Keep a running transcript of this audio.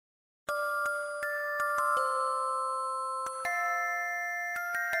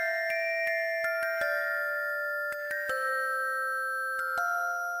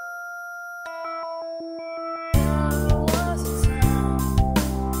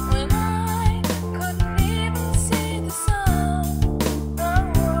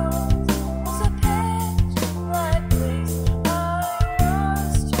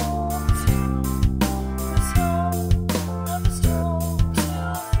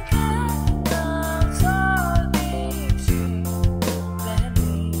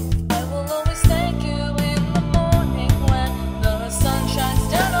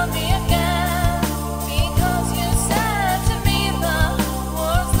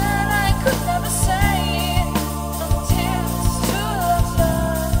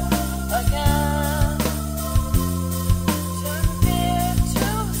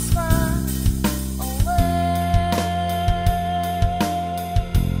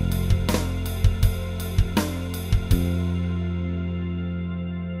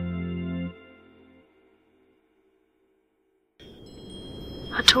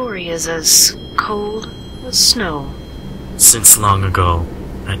Hattori is as cold as snow. Since long ago,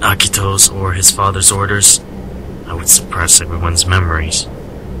 at Akito's or his father's orders, I would suppress everyone's memories,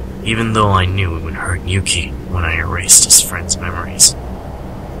 even though I knew it would hurt Yuki when I erased his friend's memories.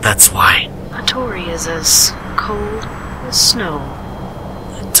 That's why. Hattori is as cold as snow.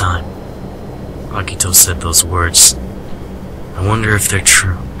 That time, Akito said those words. I wonder if they're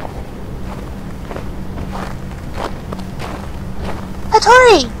true.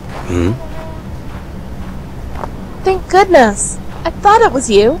 Hattori! Hmm? Thank goodness. I thought it was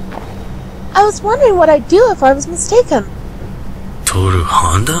you. I was wondering what I'd do if I was mistaken. Toru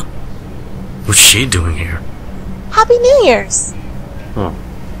Honda? What's she doing here? Happy New Year's! Oh.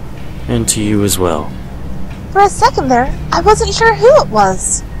 And to you as well. For a second there, I wasn't sure who it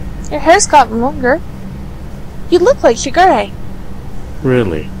was. Your hair's gotten longer. You look like Shigure.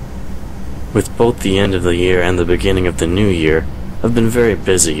 Really? With both the end of the year and the beginning of the new year, I've been very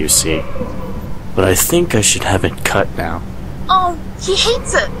busy, you see. But I think I should have it cut now. Oh, he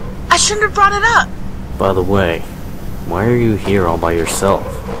hates it. I shouldn't have brought it up. By the way, why are you here all by yourself?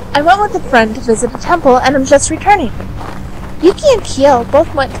 I went with a friend to visit a temple and I'm just returning. Yuki and Kyo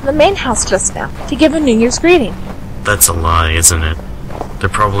both went to the main house just now to give a New Year's greeting. That's a lie, isn't it? They're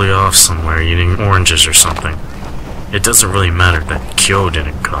probably off somewhere eating oranges or something. It doesn't really matter that Kyo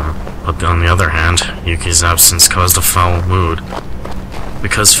didn't come, but on the other hand, Yuki's absence caused a foul mood.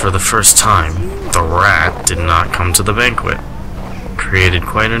 Because for the first time, the rat did not come to the banquet. Created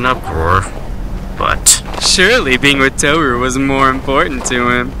quite an uproar, but... Surely being with Toru was more important to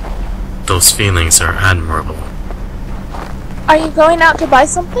him. Those feelings are admirable. Are you going out to buy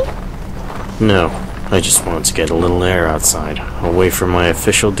something? No, I just want to get a little air outside, away from my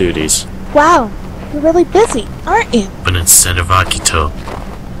official duties. Wow, you're really busy, aren't you? But instead of Akito,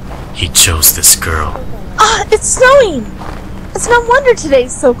 he chose this girl. Ah, it's snowing! It's no wonder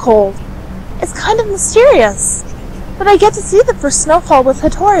today's so cold. It's kind of mysterious. But I get to see the first snowfall with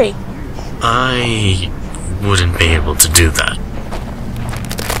Hattori. I wouldn't be able to do that.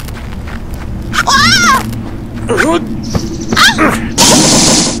 Ah! Ah!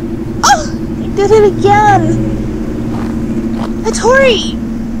 Oh, I did it again. Hattori,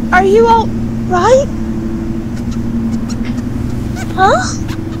 are you all right? Huh?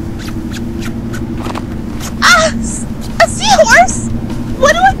 Ah! A seahorse?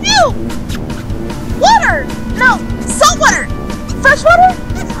 What do I do? Water! No, salt water! Fresh water?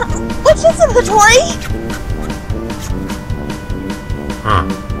 Which is it, Hattori? Huh,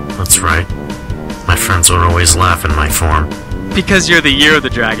 that's right. My friends would always laugh in my form. Because you're the year of the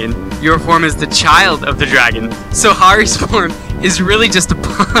dragon. Your form is the child of the dragon. So Hari's form is really just a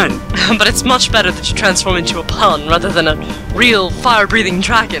pun. But it's much better that you transform into a pun rather than a real fire-breathing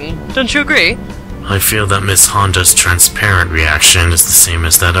dragon. Don't you agree? I feel that Miss Honda's transparent reaction is the same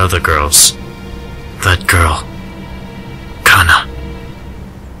as that other girl's. That girl. Kana.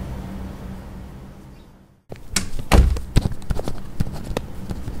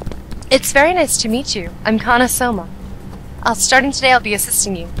 It's very nice to meet you. I'm Kana Soma. Starting today I'll be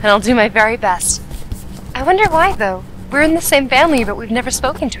assisting you, and I'll do my very best. I wonder why, though. We're in the same family, but we've never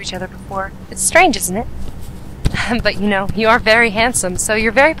spoken to each other before. It's strange, isn't it? But you know, you are very handsome, so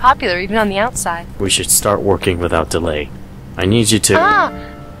you're very popular even on the outside. We should start working without delay. I need you to... Ah!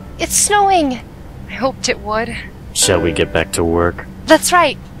 It's snowing! I hoped it would. Shall we get back to work? That's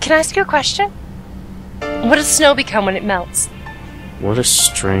right. Can I ask you a question? What does snow become when it melts? What a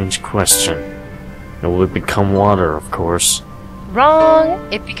strange question. It would become water, of course.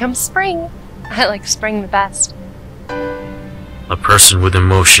 Wrong! It becomes spring. I like spring the best. A person with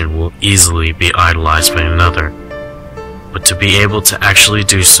emotion will easily be idolized by another. But to be able to actually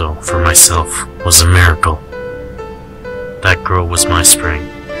do so for myself was a miracle. That girl was my spring,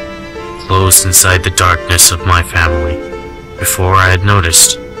 closed inside the darkness of my family. Before I had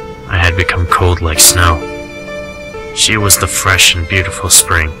noticed, I had become cold like snow. She was the fresh and beautiful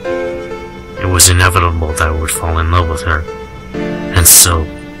spring. It was inevitable that I would fall in love with her. And so,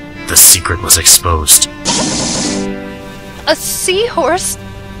 the secret was exposed. A seahorse?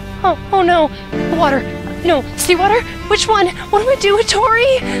 Oh no. Water. No, seawater? Which one? What do I do with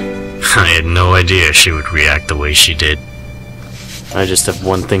Tori? I had no idea she would react the way she did. I just have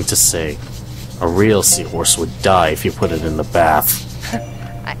one thing to say. A real seahorse would die if you put it in the bath.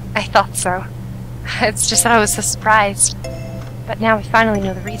 I thought so. It's just that I was so surprised. But now we finally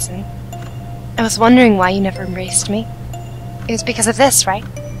know the reason. I was wondering why you never embraced me. It was because of this, right?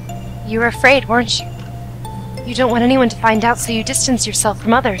 You were afraid, weren't you? You don't want anyone to find out, so you distance yourself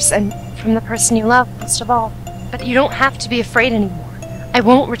from others, and from the person you love, most of all. But you don't have to be afraid anymore. I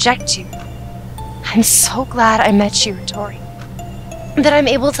won't reject you. I'm so glad I met you, Tori. That I'm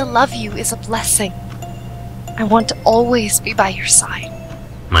able to love you is a blessing. I want to always be by your side.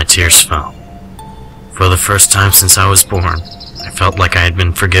 My tears fell. For the first time since I was born, I felt like I had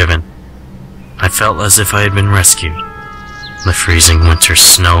been forgiven. I felt as if I had been rescued. The freezing winter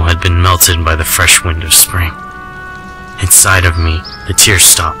snow had been melted by the fresh wind of spring. Inside of me, the tears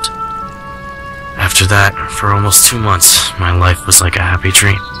stopped. After that, for almost 2 months, my life was like a happy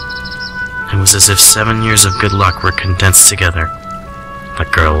dream. It was as if 7 years of good luck were condensed together. The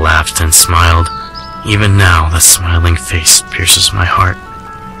girl laughed and smiled. Even now, that smiling face pierces my heart.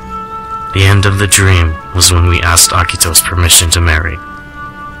 The end of the dream was when we asked Akito's permission to marry.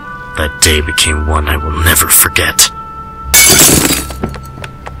 That day became one I will never forget.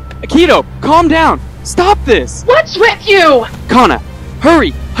 Akito, calm down! Stop this! What's with you? Kana,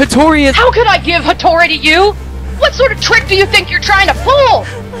 hurry! Hattori is— How could I give Hattori to you? What sort of trick do you think you're trying to pull?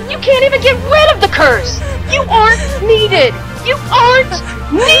 You can't even get rid of the curse! You aren't needed! You aren't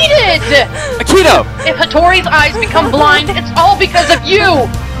needed! Akito! If Hattori's eyes become blind, it's all because of you!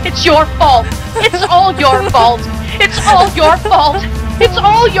 It's your fault! It's all your fault! It's all your fault! It's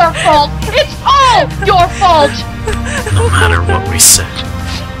all your fault! It's all your fault! No matter what we said,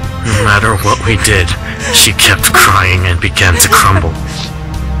 no matter what we did, she kept crying and began to crumble.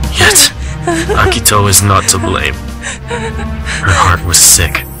 Yet, Akito is not to blame. Her heart was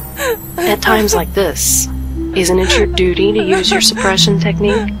sick. At times like this, isn't it your duty to use your suppression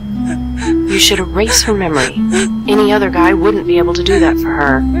technique? You should erase her memory. Any other guy wouldn't be able to do that for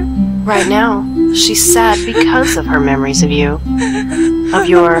her. Right now, she's sad because of her memories of you. Of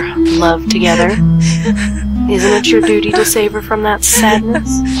your love together. Isn't it your duty to save her from that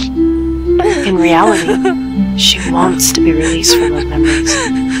sadness? In reality, she wants to be released from those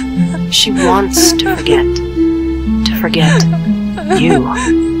memories. She wants to forget. To forget you.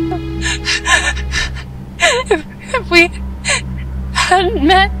 If we hadn't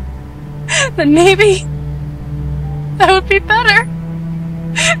met, then maybe that would be better.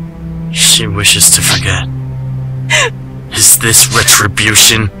 She wishes to forget. Is this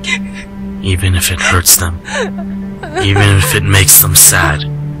retribution? Even if it hurts them. Even if it makes them sad.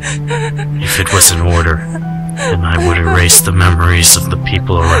 If it was in order, then I would erase the memories of the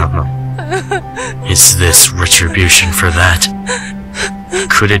people around them. Is this retribution for that?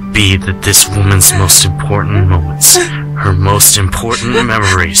 Could it be that this woman's most important moments, her most important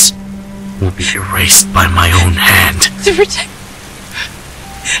memories, will be erased by my own hand? To protect...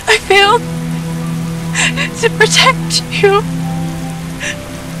 I failed to protect you.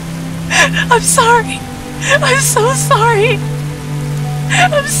 I'm sorry. I'm so sorry.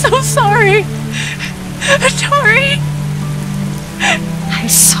 I'm so sorry. Hattori. I'm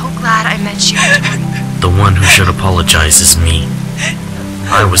so glad I met you, Hattori. The one who should apologize is me.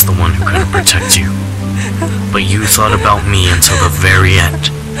 I was the one who couldn't protect you. But you thought about me until the very end.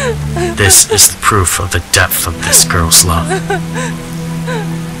 This is the proof of the depth of this girl's love.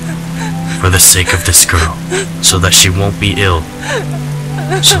 For the sake of this girl, so that she won't be ill,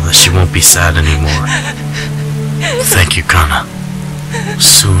 so that she won't be sad anymore. Thank you, Kana.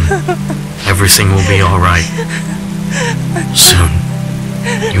 Soon, everything will be alright. Soon,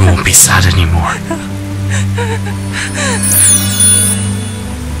 you won't be sad anymore.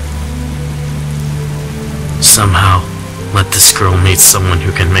 Somehow, let this girl meet someone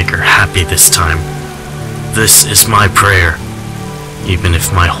who can make her happy this time. This is my prayer. Even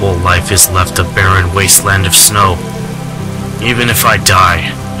if my whole life is left a barren wasteland of snow. Even if I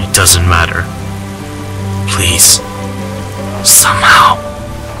die, it doesn't matter. Please. Somehow.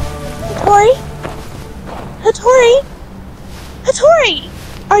 Hattori? Hattori? Hattori!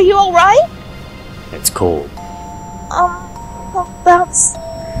 Are you alright? It's cold. Well,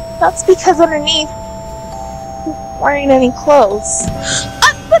 that's because underneath you're wearing any clothes.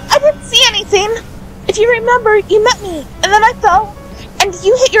 But I didn't see anything. If you remember, you met me, and then I fell, and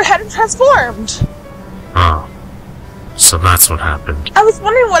you hit your head and transformed. Oh. So that's what happened. I was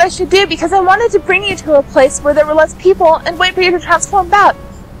wondering what I should do because I wanted to bring you to a place where there were less people and wait for you to transform back.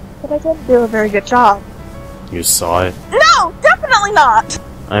 But I didn't do a very good job. You saw it? No, definitely not!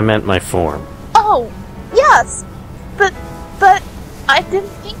 I meant my form. Oh, yes. But I didn't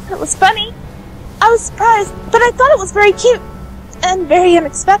think it was funny. I was surprised, but I thought it was very cute and very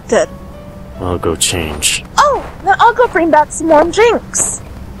unexpected. I'll go change. Oh, then I'll go bring back some warm drinks.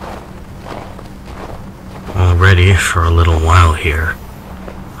 Already, for a little while here,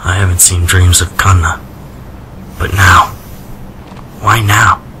 I haven't seen dreams of Kana. But now? Why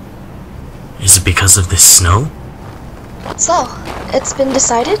now? Is it because of this snow? So, it's been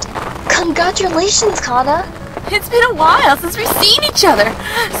decided? Congratulations, Kana! It's been a while since we've seen each other,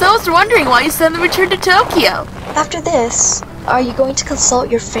 so I was wondering why you suddenly returned to Tokyo. After this, Are you going to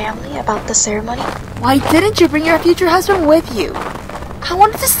consult your family about the ceremony? Why didn't you bring your future husband with you? I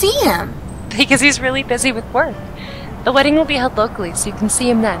wanted to see him. Because he's really busy with work. The wedding will be held locally, so you can see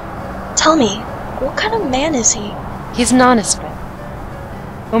him then. Tell me, what kind of man is he? He's an honest man.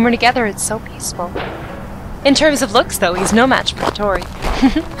 When we're together, it's so peaceful. In terms of looks, though, he's no match for Tori.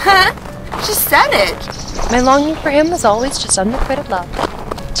 Huh? Just said it. My longing for him was always just unrequited love.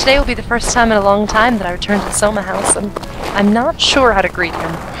 Today will be the first time in a long time that I return to the Soma house, and I'm not sure how to greet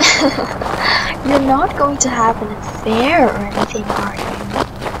him. You're not going to have an affair or anything, are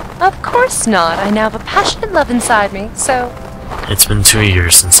you? Of course not. I now have a passionate love inside me, so... It's been 2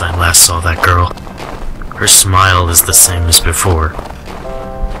 years since I last saw that girl. Her smile is the same as before.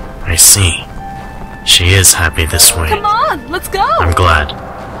 I see. She is happy this way. Come on, let's go. I'm glad.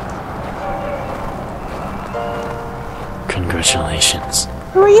 Congratulations.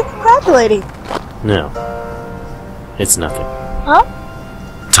 Who are you congratulating? No. It's nothing. Huh?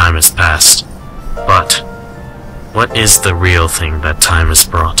 Time has passed. But, what is the real thing that time has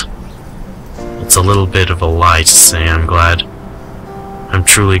brought? It's a little bit of a lie to say I'm glad. I'm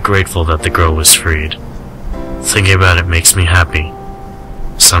truly grateful that the girl was freed. Thinking about it makes me happy.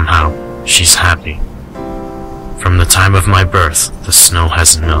 Somehow, she's happy. From the time of my birth, the snow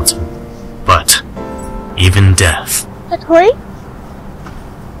hasn't melted. But, even death... Tori?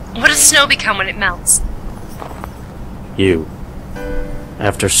 What does snow become when it melts? You.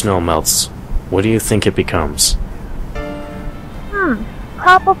 After snow melts, what do you think it becomes?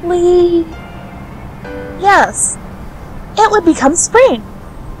 Probably... Yes. It would become spring.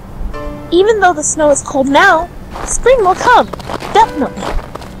 Even though the snow is cold now, spring will come. Definitely.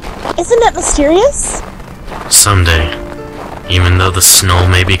 Isn't it mysterious? Someday, even though the snow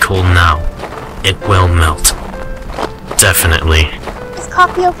may be cold now, it will melt. Definitely. Is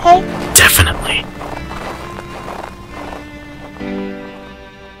coffee okay? Definitely.